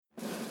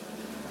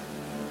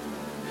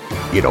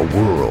In a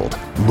world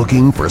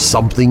looking for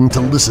something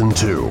to listen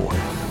to,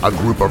 a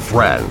group of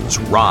friends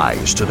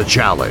rise to the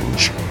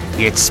challenge.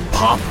 It's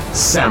Pop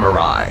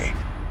Samurai.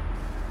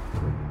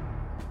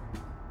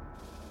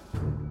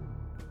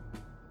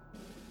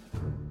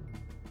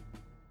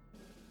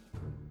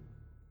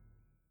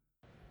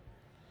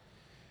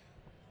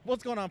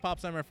 What's going on,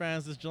 Pop Samurai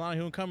fans? This is Jelani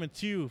Hoon coming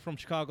to you from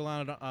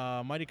Chicagoland,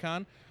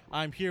 MightyCon.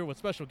 I'm here with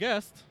special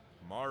guest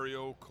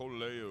Mario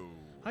Coleo.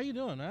 How you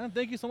doing, man?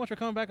 Thank you so much for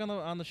coming back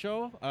on the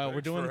show.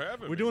 Thanks for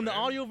having me, we're doing the man.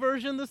 audio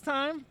version this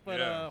time, but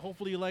Yeah.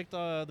 hopefully you liked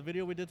the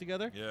video we did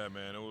together. Yeah,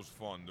 man, it was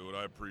fun, dude.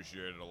 I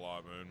appreciate it a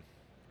lot, man.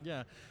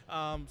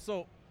 Yeah.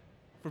 So,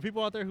 for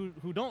people out there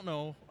who don't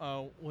know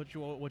what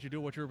you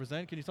do, what you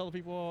represent, can you tell the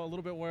people a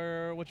little bit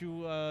what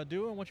you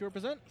do and what you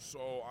represent?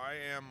 So I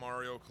am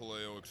Mario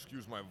Coleo.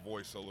 Excuse my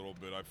voice a little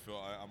bit. I feel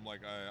I'm like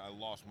I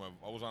lost my.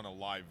 I was on a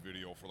live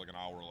video for like an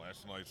hour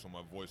last night, so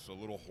my voice is a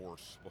little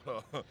hoarse.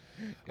 But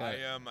I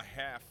am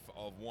half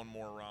of One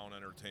More Round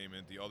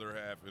Entertainment. The other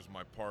half is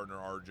my partner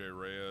RJ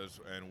Reyes,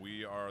 and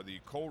we are the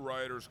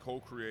co-writers,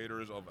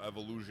 co-creators of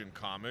Evolution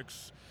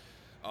Comics.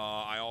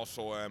 I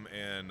also am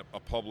a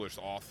published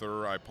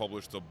author. I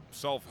published a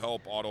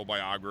self-help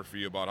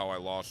autobiography about how I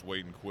lost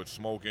weight and quit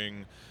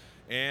smoking.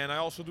 And I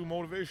also do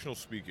motivational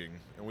speaking.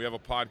 And we have a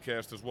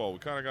podcast as well. We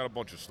kind of got a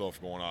bunch of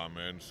stuff going on,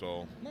 man.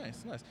 So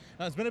Nice.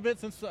 Now, it's been a bit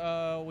since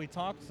we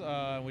talked.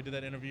 We did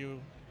that interview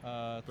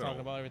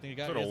talking about everything you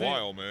got. It's been a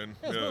while, man.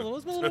 Yeah,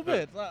 it's been a little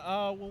bit.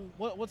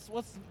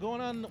 What's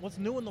going on? What's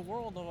new in the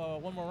world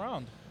of One More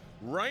Round?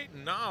 Right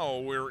now,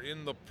 we're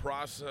in the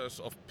process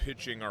of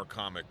pitching our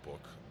comic book.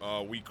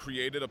 We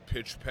created a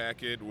pitch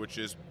packet, which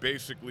is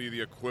basically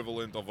the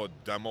equivalent of a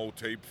demo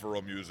tape for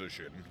a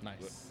musician.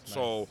 Nice.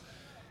 So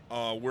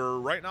we're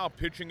right now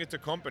pitching it to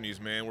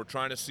companies, man. We're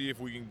trying to see if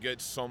we can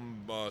get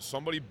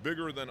somebody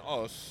bigger than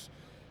us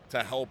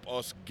to help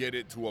us get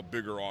it to a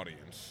bigger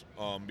audience.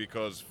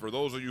 Because for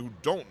those of you who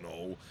don't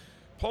know,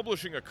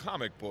 publishing a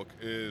comic book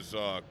is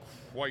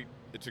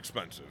it's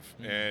expensive,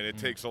 and it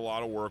takes a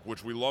lot of work,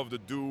 which we love to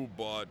do,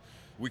 but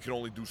we can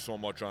only do so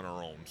much on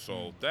our own.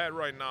 So that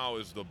right now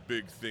is the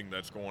big thing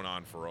that's going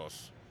on for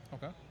us.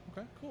 Okay,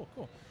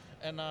 cool.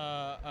 And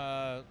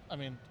I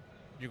mean,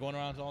 you're going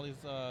around to all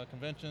these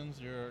conventions.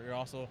 You're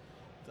also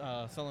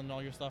selling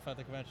all your stuff at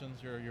the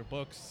conventions, your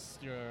books,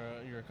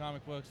 your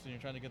comic books, and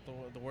you're trying to get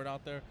the word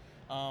out there.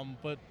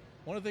 But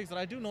one of the things that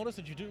I do notice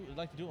that you do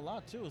like to do a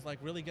lot too is like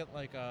really get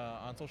like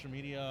on social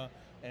media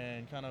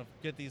and kind of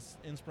get these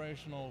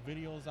inspirational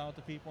videos out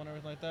to people and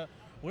everything like that.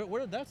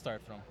 Where did that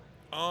start from?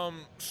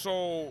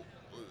 So,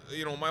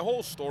 my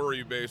whole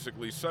story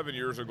basically, 7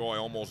 years ago I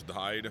almost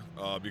died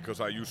because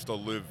I used to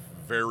live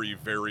very,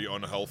 very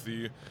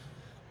unhealthy.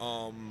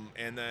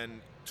 And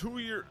then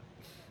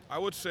I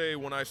would say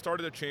when I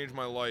started to change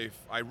my life,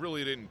 I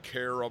really didn't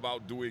care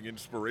about doing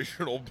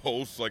inspirational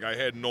posts. Like, I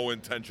had no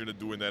intention of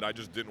doing that. I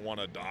just didn't want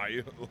to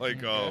die.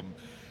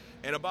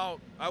 And about,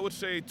 I would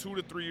say 2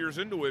 to 3 years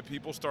into it,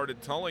 people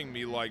started telling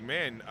me, like,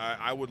 man,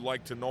 I would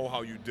like to know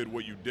how you did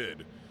what you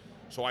did.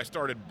 So I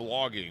started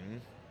blogging,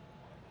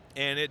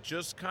 and it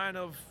just kind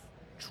of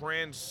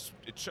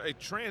it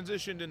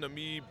transitioned into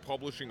me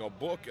publishing a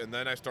book, and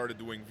then I started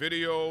doing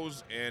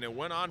videos, and it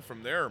went on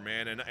from there,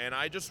 man. And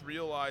I just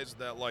realized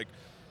that, like,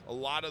 a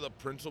lot of the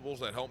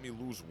principles that helped me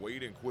lose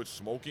weight and quit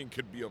smoking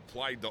could be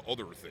applied to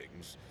other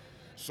things.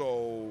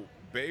 So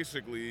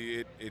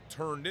basically, it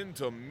turned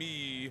into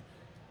me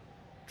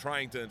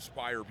trying to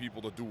inspire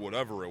people to do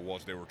whatever it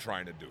was they were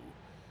trying to do.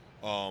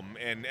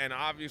 And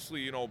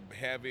obviously,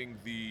 having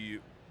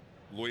the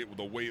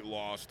weight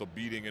loss, the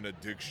beating and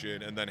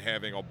addiction, and then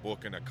having a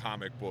book and a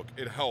comic book,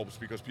 it helps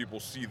because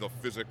people see the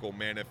physical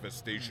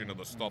manifestation of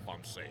the stuff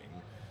I'm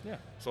saying. Yeah.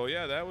 So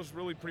yeah, that was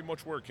really pretty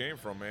much where it came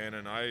from, man.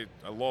 And I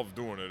love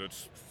doing it.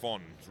 It's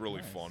fun. It's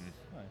really fun.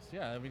 Nice.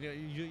 Yeah. I mean,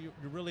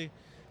 you're really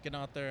getting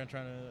out there and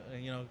trying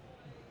to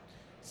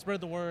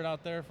spread the word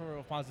out there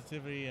for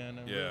positivity and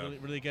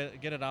really get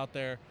it out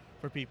there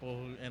for people.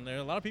 And there are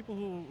a lot of people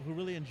who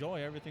really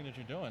enjoy everything that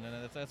you're doing,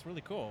 and that's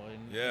really cool.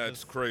 And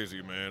it's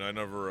crazy, man. I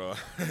never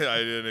I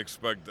didn't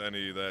expect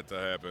any of that to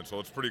happen. So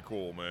it's pretty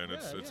cool, man.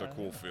 It's a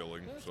cool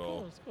feeling. Yeah, it's so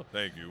cool. It's cool.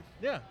 Thank you.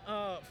 Yeah.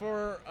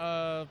 For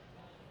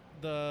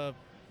the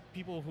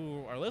people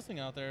who are listening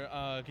out there,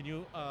 can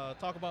you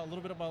talk about a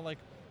little bit about like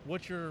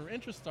what your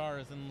interests are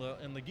in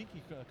the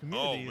geeky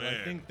community? Oh,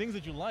 man. Like things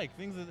that you like,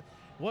 things that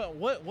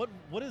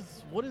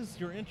what is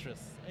your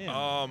interest in?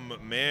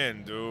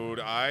 Man, dude,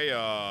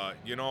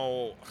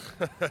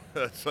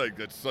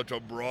 that's such a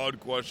broad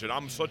question.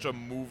 I'm such a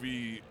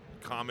movie,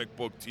 comic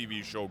book,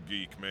 TV show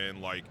geek,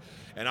 man. Like,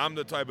 and I'm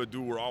the type of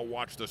dude where I'll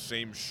watch the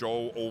same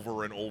show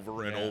over and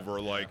over and over.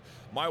 Yeah. Like,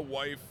 my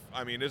wife,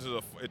 I mean,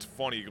 it's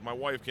funny. My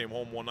wife came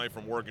home one night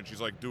from work and she's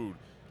like, dude,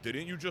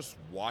 didn't you just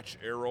watch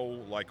Arrow,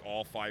 like,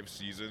 all 5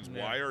 seasons?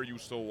 Yeah. Why are you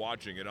still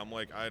watching it? I'm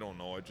like, I don't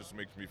know. It just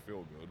makes me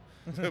feel good.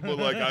 But,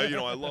 like, I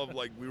love,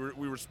 like,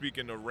 we were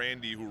speaking to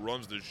Randy, who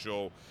runs this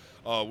show.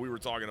 We were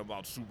talking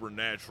about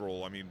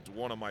Supernatural. I mean,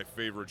 one of my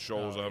favorite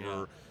shows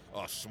ever.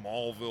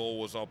 Smallville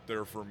was up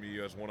there for me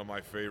as one of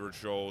my favorite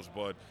shows.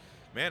 But,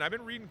 man, I've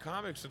been reading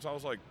comics since I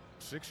was like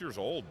 6 years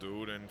old,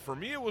 dude. And for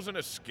me, it was an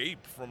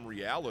escape from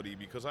reality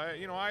because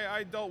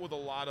I dealt with a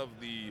lot of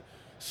the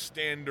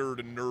standard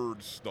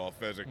nerd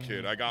stuff as a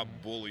kid. I got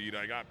bullied.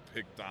 I got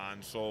picked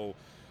on. So,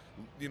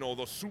 the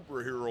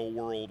superhero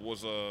world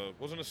was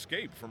an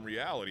escape from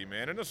reality,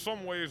 man. And in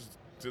some ways,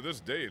 to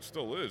this day, it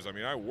still is. I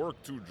mean, I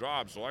work 2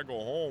 jobs, so I go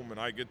home and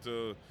I get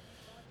to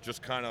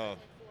just kind of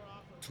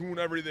tune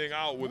everything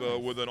out with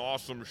an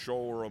awesome show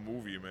or a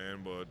movie, man.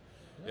 But,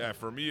 yeah,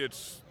 for me,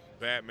 it's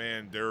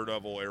Batman,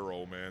 Daredevil,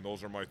 Arrow, man.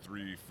 Those are my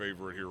 3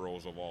 favorite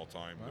heroes of all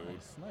time, dude.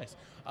 Nice.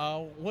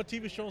 What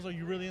TV shows are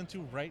you really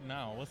into right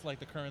now? What's like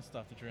the current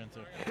stuff that you're into?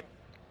 I'm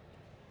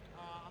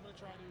gonna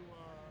try to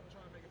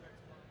make it back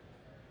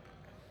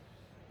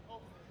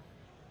tomorrow.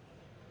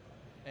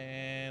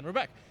 And we're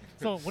back.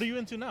 So, what are you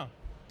into now?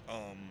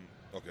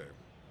 Okay.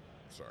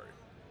 Sorry.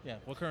 Yeah,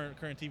 what current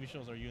TV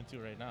shows are you into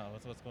right now?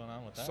 What's going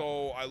on with that?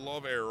 So I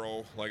love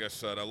Arrow. Like I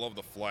said, I love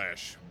The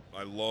Flash.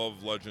 I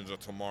love Legends of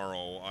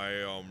Tomorrow.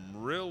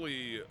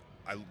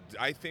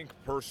 I think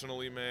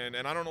personally, man,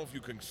 and I don't know if you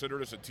consider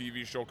this a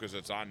TV show because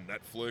it's on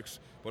Netflix,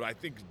 but I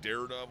think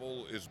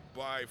Daredevil is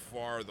by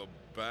far the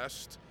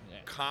best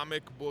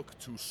comic book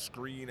to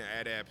screen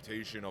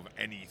adaptation of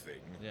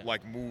anything,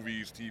 like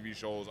movies, TV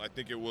shows. I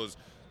think it was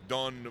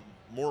done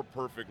more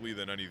perfectly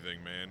than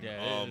anything, man.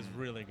 Yeah, it is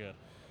really good.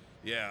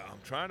 Yeah, I'm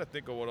trying to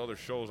think of what other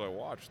shows I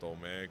watch, though,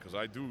 man, because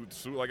I do,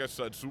 like I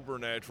said,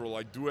 Supernatural.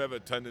 I do have a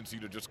tendency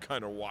to just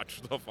kind of watch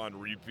stuff on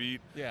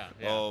repeat. Yeah.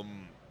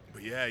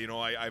 But yeah,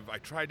 I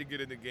tried to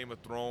get into Game of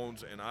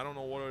Thrones, and I don't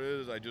know what it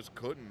is. I just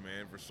couldn't,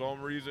 man. For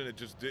some reason, it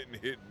just didn't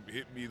hit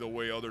me the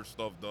way other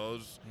stuff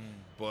does.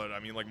 But I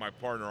mean, like my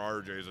partner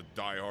RJ is a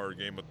diehard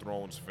Game of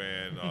Thrones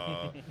fan.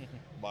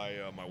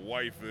 My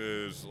wife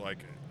is like,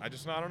 I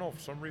don't know. For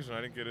some reason,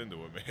 I didn't get into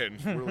it, man.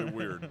 It's really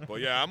weird.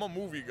 But yeah, I'm a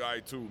movie guy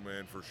too,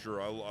 man, for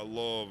sure. I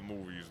love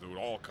movies, dude,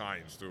 all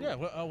kinds too. Yeah.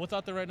 What's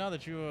out there right now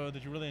that you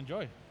really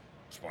enjoy?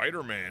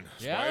 Spider-Man.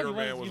 Yeah,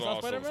 Spider-Man was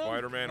awesome. Spider-Man?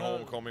 Spider-Man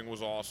Homecoming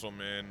was awesome,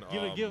 man.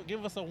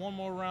 Give us a one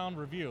more round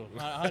review.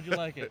 How'd you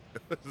like it?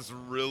 It's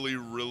really,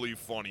 really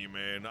funny,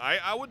 man.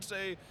 I would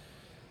say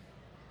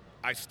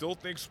I still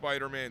think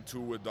Spider-Man 2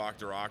 with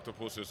Dr.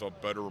 Octopus is a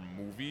better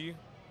movie.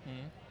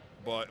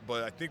 But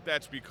I think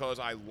that's because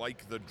I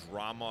like the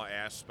drama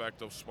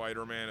aspect of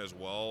Spider-Man as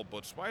well.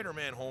 But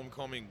Spider-Man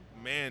Homecoming,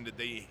 man, did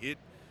they hit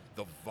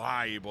the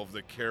vibe of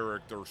the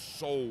character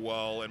so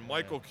well. And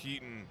Michael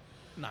Keaton...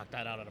 knock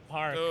that out of the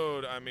park.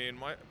 Dude, I mean,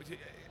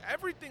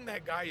 everything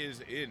that guy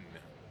is in.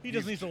 He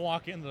just needs to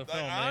walk into the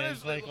film, man.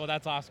 Honestly, it's like,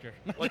 that's Oscar.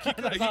 Like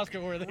that's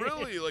Oscar worthy.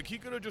 Really, like he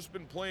could have just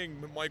been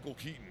playing Michael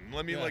Keaton.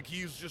 I mean, like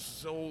he's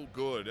just so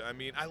good. I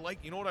mean,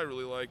 you know what I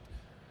really liked?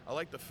 I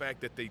like the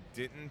fact that they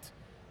didn't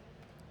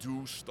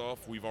do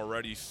stuff we've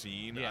already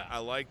seen. Yeah. I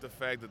like the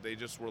fact that they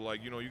just were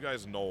like, you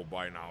guys know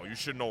by now. You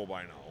should know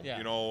by now. Yeah.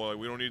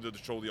 We don't need to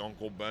show the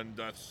Uncle Ben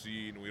death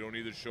scene. We don't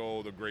need to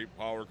show the great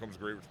power comes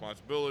great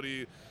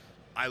responsibility.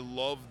 I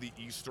love the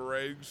Easter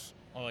eggs.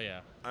 Oh, yeah.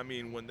 I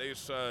mean, when they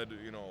said,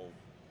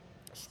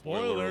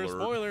 Spoiler.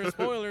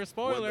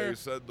 When they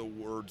said the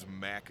words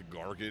Mac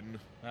Gargan,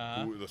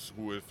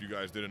 who, if you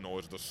guys didn't know,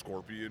 is the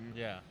Scorpion.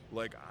 Yeah.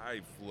 Like,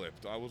 I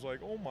flipped. I was like,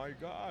 oh, my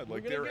God. We're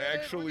like, they're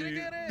actually...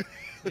 Yeah.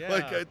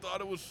 Like, I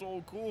thought it was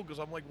so cool because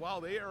I'm like, wow,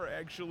 they are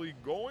actually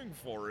going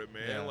for it,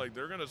 man. Yeah. Like,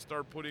 they're going to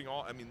start putting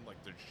all... I mean,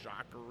 like, the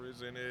Shocker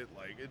is in it.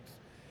 Like,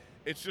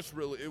 it's just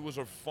really, it was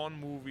a fun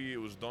movie.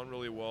 It was done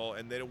really well,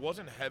 and then it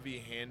wasn't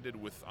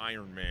heavy-handed with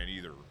Iron Man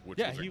either, which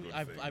was a good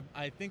thing.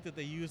 I think that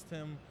they used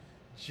him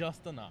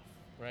just enough,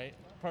 right?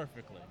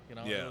 Perfectly. It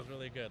was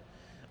really good.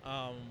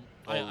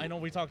 I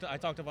know I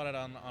talked about it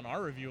on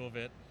our review of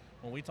it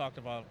when we talked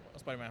about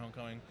Spider-Man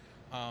Homecoming.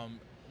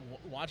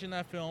 Watching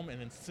that film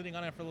and then sitting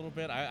on it for a little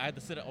bit, I had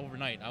to sit it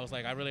overnight. I was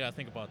like, I really got to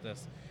think about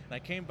this. And I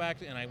came back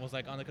and I was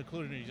like, on the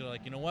conclusion, you're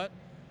like, you know what?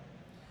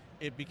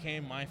 It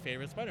became my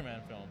favorite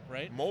Spider-Man film,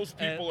 right? Most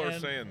people are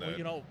saying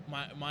that.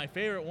 My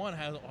favorite one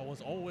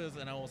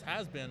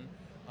has been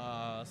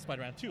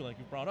Spider-Man 2, like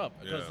you brought up,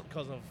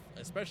 because of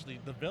especially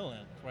the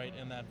villain, right,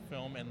 in that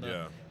film, and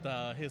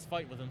his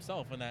fight with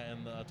himself in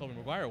the Tobey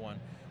Maguire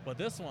one. But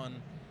this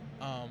one,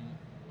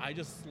 I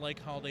just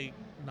like how they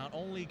not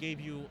only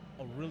gave you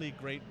a really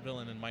great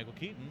villain in Michael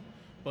Keaton,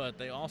 but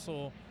they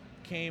also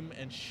came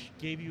and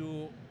gave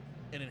you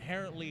an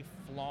inherently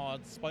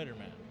flawed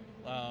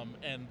Spider-Man,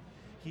 and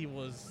he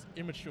was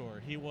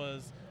immature. He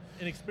was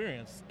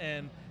inexperienced.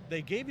 And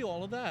they gave you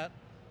all of that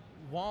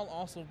while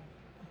also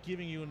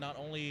giving you not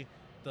only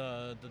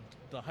the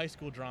high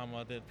school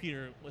drama that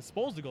Peter was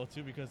supposed to go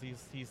to because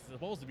he's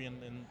supposed to be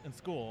in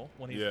school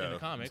when he's in the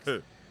comics.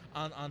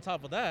 On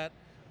top of that,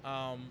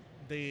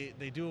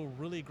 they do a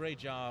really great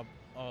job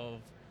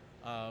of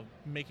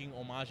making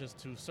homages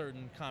to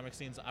certain comic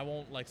scenes. I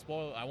won't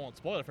spoil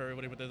it for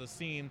everybody, but there's a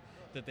scene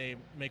that they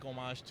make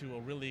homage to a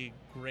really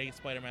great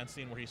Spider-Man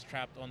scene where he's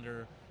trapped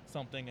under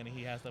something and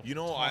he has to You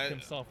know, talk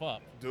himself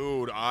up.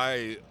 Dude,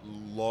 I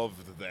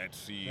loved that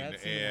scene. That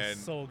scene and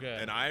was so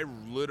good. And I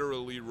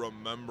literally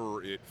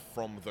remember it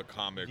from the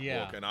comic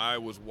Yeah. book. And I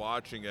was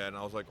watching it, and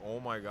I was like, oh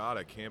my God,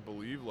 I can't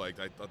believe, like,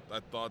 I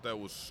thought that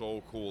was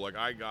so cool. Like,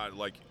 I got,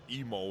 like,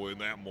 emo in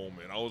that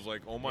moment. I was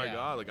like, oh my Yeah.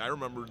 God. Like, I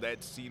remember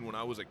that scene when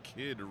I was a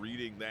kid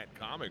reading that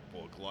comic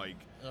book. Like,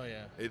 Oh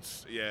yeah.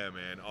 yeah,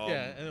 man.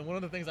 Yeah, and one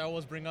of the things I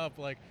always bring up,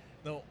 like,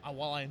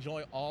 while I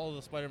enjoy all of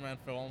the Spider-Man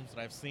films that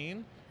I've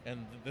seen,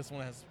 and this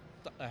one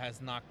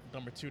has knocked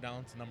number 2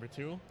 down to number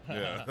 2.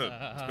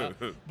 Yeah.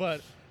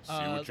 But See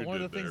what you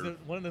one of the did things there.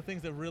 one of the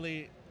things that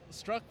really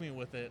struck me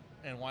with it,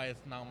 and why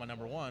it's now my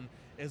number 1,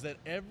 is that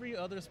every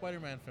other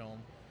Spider-Man film,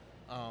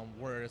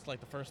 where it's like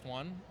the first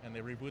one and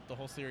they reboot the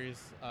whole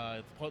series,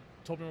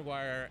 Tobey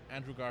Maguire,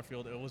 Andrew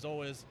Garfield, it was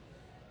always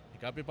he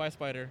got bit by a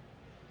spider,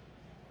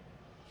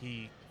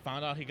 he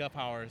found out he got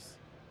powers,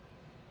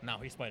 now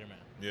he's Spider-Man.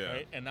 Yeah.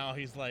 Right? And now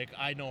he's like,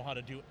 I know how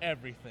to do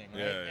everything.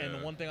 Right? Yeah, And yeah.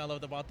 the one thing I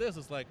loved about this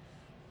is like,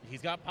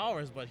 he's got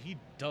powers, but he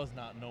does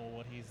not know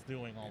what he's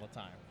doing all the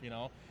time, you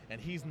know? And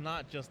he's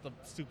not just a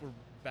super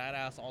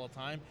badass all the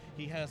time.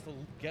 He has to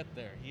get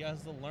there. He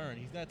has to learn.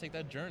 He's got to take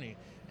that journey.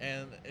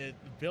 And it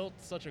built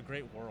such a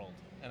great world.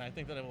 And I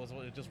think that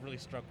it just really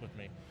struck with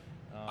me.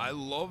 I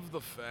love the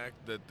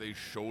fact that they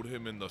showed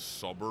him in the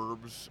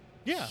suburbs,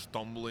 Yeah.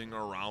 stumbling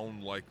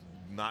around, like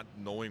not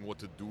knowing what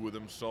to do with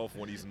himself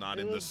when he's not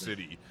It in the was-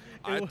 city. it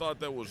I wa-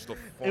 thought that was the It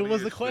funniest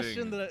was the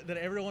question thing. that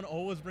everyone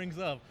always brings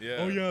up. Yeah.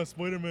 Oh yeah,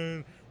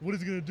 Spider-Man, what is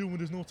he gonna do when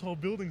there's no tall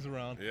buildings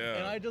around? Yeah.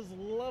 And I just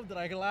loved it.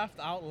 I laughed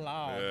out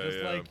loud. Yeah, just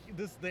yeah. like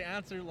this, they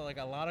answered like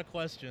a lot of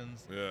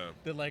questions Yeah.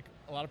 that like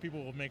a lot of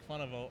people would make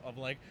fun of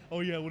like, oh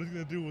yeah, what is he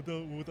gonna do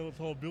without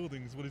tall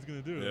buildings? What is he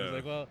gonna do? And Yeah. it's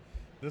like, well,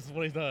 this is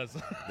what he does.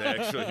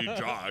 Actually, he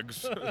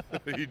jogs.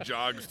 He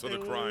jogs to the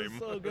crime. It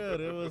was so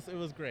good. It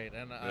was great.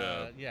 And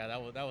Yeah.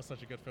 that was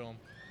such a good film.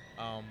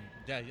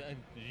 Yeah,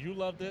 you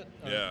loved it.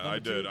 Yeah, Number I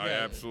did. two, I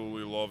yeah.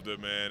 absolutely loved it,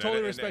 man. Totally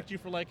And respect you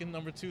for liking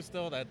number 2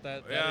 still. That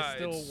Yeah, is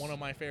still it's- one of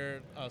my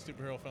favorite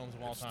superhero films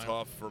of all It's time.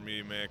 tough for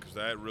me, man, because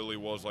that really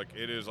was like,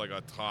 it is like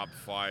a top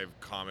 5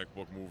 comic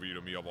book movie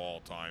to me of all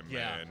time,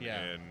 Yeah, man. yeah.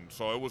 And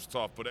so it was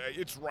tough, but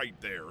it's right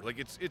there. Like,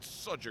 it's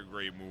such a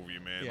great movie,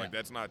 man. Yeah. Like,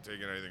 that's not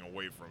taking anything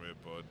away from it,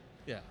 but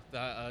Yeah,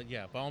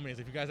 yeah. By all means,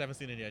 if you guys haven't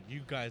seen it yet,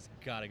 you guys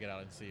gotta get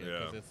out and see it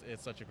because Yeah.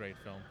 it's such a great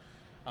film.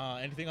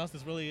 Anything else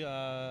that's really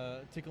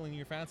tickling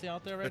your fancy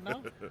out there right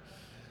now?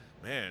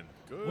 man,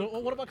 good.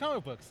 What about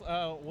comic books?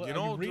 Are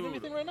you reading dude,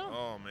 anything right now?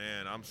 Oh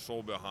man, I'm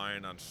so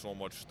behind on so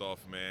much stuff,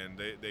 man.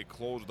 They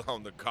closed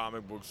down the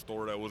comic book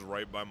store that was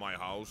right by my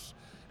house,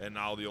 and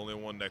now the only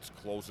one that's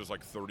close is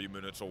like 30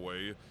 minutes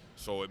away.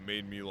 So it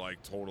made me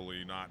like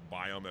totally not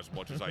buy them as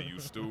much as I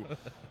used to.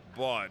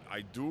 But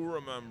I do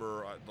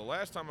remember the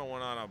last time I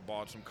went on and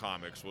bought some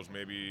comics was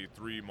maybe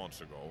 3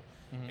 months ago.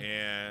 Mhm.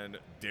 And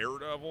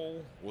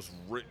Daredevil was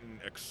written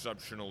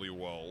exceptionally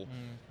well.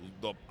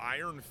 The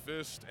Iron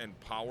Fist and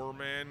Power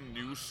Man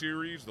new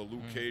series, the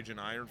Luke Cage and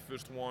Iron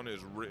Fist one,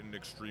 is written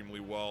extremely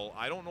well.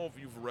 I don't know if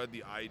you've read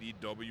the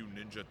IDW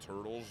Ninja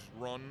Turtles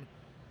run,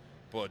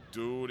 but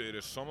dude, it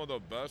is some of the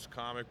best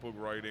comic book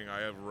writing I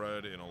have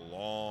read in a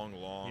long,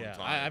 long Yeah,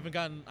 time. I haven't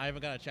gotten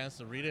a chance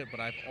to read it, but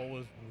I've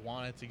always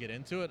wanted to get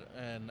into it,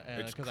 and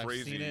It's because I've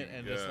seen crazy, it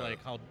and just yeah.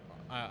 like how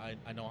I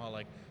know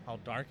how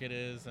dark it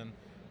is, and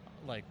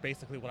like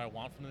basically what I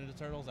want from the Ninja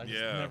Turtles. I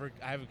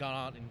haven't gone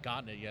out and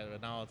gotten it yet,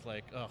 but now it's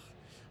like, ugh,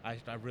 I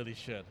really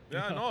should.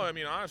 Yeah, no, I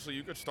mean, honestly,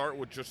 you could start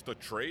with just the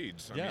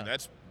trades. I Yeah. mean,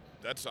 that's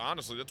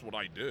honestly, that's what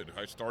I did.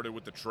 I started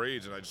with the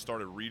trades, and I just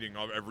started reading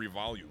of every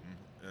volume.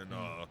 And,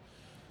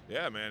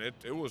 yeah, man, it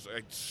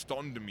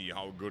stunned me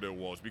how good it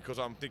was, because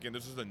I'm thinking,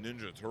 this is the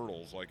Ninja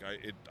Turtles. Like,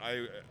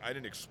 I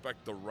didn't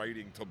expect the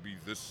writing to be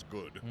this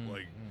good.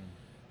 Like,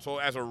 so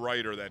as a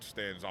writer, that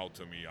stands out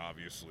to me,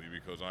 obviously,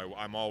 because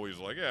I'm always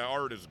like, yeah,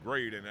 art is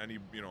great, and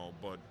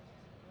but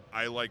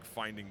I like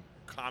finding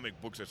comic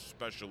books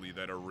especially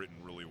that are written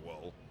really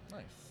well.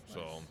 Nice.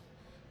 So-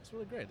 that's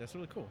really great. That's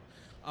really cool.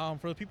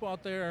 For the people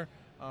out there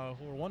who are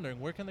wondering,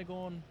 where can they go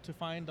on to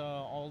find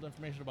all the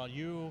information about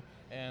you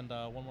and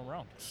One More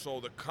Round? So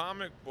the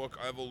comic book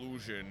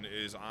Evolution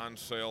is on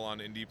sale on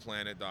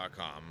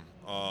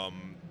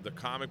IndiePlanet.com. The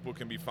comic book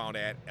can be found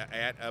at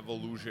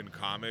Evolution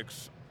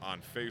Comics on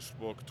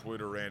Facebook,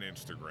 Twitter, and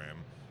Instagram.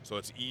 So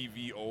it's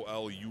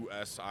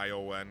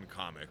EVOLUSION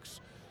Comics.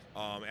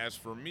 As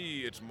for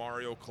me, it's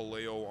Mario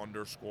Kaleo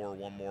 _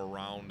 One More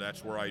Round.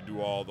 That's where I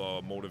do all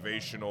the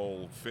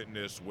motivational,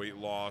 fitness, weight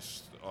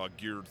loss,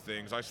 geared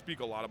things. I speak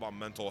a lot about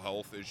mental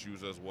health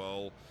issues as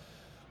well.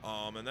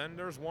 And then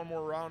there's One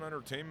More Round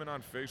Entertainment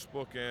on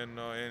Facebook and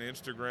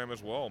Instagram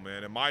as well,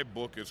 man. And my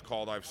book is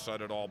called I've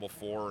Said It All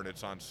Before, and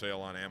it's on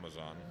sale on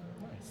Amazon.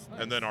 Nice.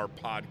 And then our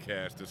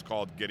podcast is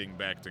called Getting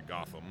Back to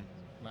Gotham.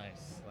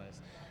 Nice.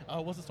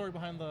 What's the story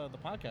behind the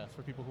podcast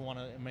for people who want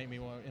to make me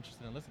more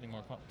interested in listening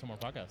to more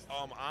podcasts?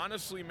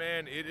 Honestly,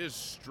 man, it is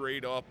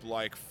straight up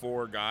like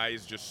 4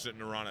 guys just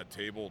sitting around a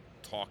table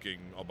talking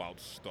about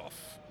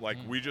stuff. Like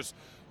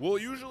we'll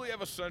usually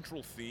have a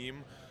central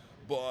theme,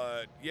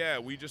 But yeah,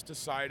 we just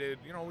decided,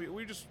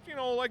 we just,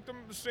 like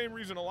the same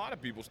reason a lot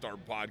of people start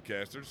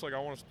podcasts. They're just like, I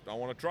want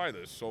to try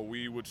this. So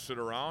we would sit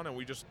around and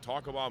we just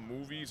talk about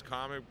movies,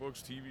 comic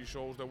books, TV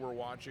shows that we're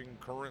watching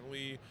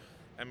currently.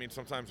 I mean,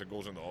 sometimes it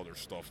goes into other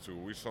stuff too.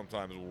 We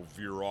sometimes will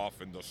veer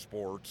off into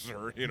sports,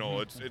 or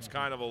it's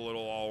kind of a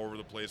little all over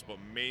the place. But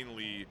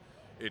mainly,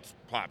 it's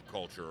pop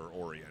culture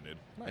oriented,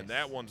 Nice. and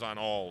that one's on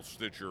all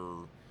Stitcher,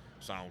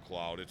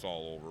 SoundCloud. It's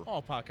all over.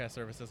 All podcast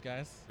services,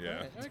 guys.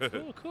 Yeah. All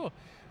right, cool.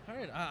 All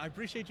right, I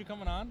appreciate you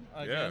coming on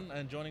again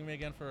and joining me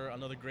again for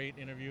another great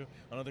interview.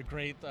 Another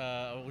great,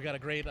 we got a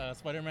great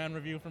Spider-Man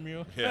review from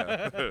you.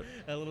 Yeah.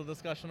 A little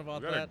discussion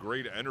about We got that. a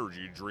great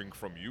energy drink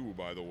from you,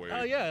 by the way.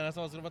 Oh yeah, that's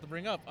what I was about to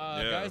bring up,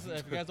 guys.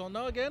 If you guys don't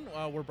know, again,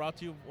 we're brought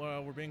to you.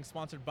 We're being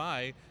sponsored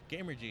by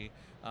Gamergy.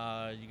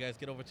 You guys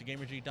get over to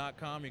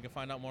Gamergy.com. You can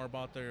find out more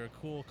about their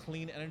cool,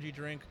 clean energy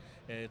drink.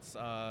 It's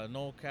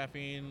no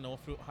caffeine, no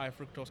high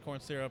fructose corn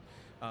syrup,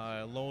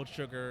 low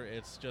sugar.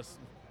 It's just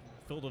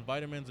filled with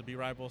vitamins and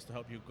B-ribose to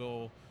help you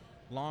go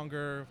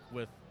longer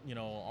with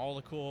all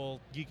the cool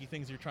geeky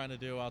things you're trying to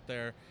do out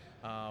there,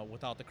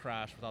 without the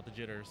crash, without the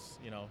jitters.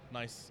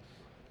 Nice,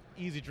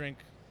 easy drink.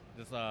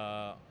 It's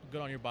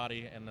good on your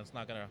body, and it's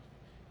not gonna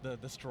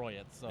destroy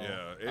it. So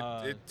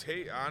yeah,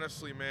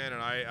 honestly, man,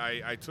 and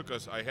I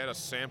had a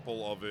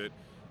sample of it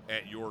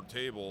at your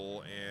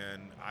table,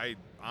 and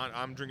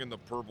I'm drinking the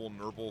purple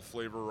Nurple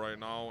flavor right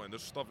now, and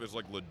this stuff is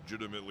like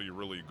legitimately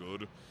really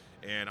good.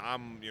 And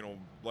I'm,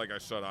 like I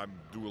said, I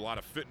do a lot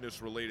of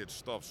fitness related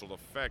stuff, so the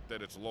fact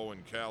that it's low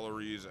in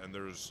calories and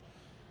there's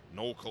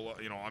no,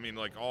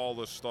 like all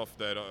the stuff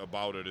that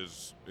about it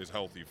is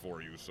healthy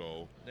for you.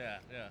 So yeah.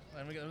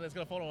 Let's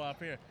get a photo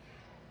up here.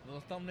 A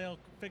little thumbnail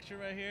picture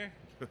right here.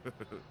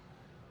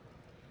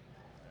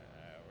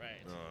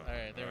 All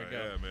right, there we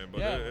go. Yeah, man,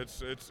 but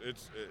it's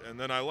and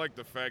then I like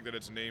the fact that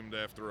it's named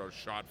after a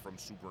shot from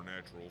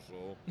Supernatural,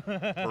 so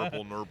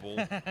Purple Nurple.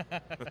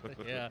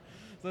 Yeah,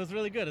 so it's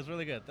really good.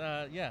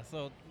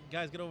 So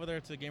guys, get over there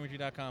to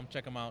Gamergy.com,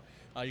 check them out.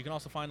 You can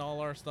also find all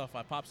our stuff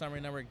at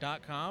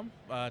PopSamuraiNetwork.com.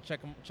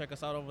 Check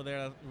us out over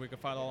there. We can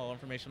find all our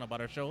information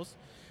about our shows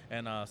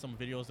and some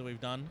videos that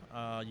we've done.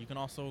 You can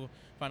also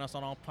find us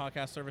on all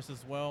podcast services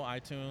as well,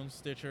 iTunes,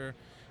 Stitcher.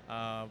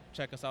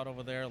 Check us out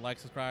over there. Like,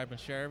 subscribe, and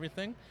share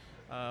everything.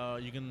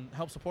 You can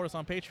help support us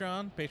on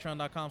Patreon,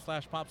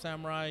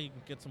 patreon.com/PopSamurai. You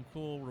can get some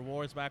cool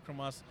rewards back from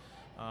us.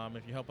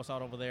 If you help us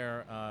out over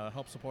there,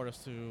 help support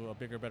us to a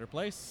bigger, better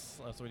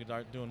place, so we can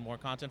start doing more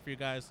content for you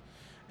guys.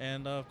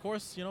 And of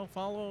course,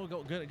 follow,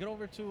 get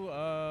over to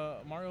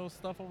Mario's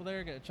stuff over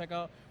there. Check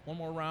out One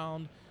More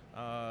Round.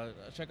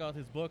 Check out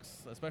his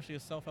books, especially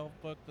his self-help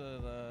book.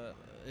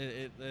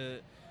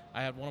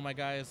 I had one of my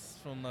guys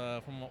from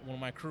one of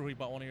my crew. He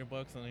bought one of your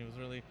books, and he was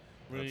really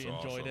That's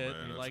enjoyed awesome, it. man.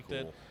 And he That's liked cool.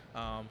 it.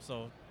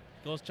 So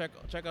go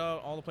check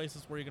out all the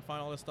places where you can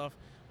find all this stuff.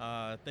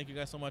 Thank you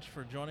guys so much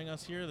for joining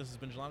us here. This has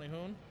been Jelani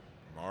Hoon.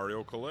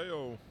 Mario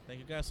Kaleo. Thank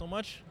you guys so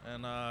much,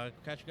 and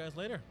catch you guys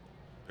later.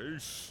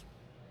 Peace.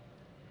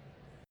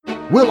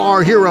 Will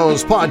Our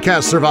Heroes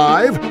podcast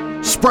survive?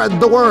 Spread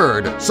the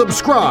word,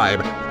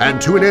 subscribe,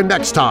 and tune in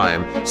next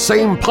time.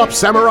 Same Pop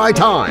Samurai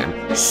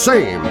time,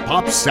 same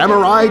Pop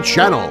Samurai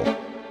channel.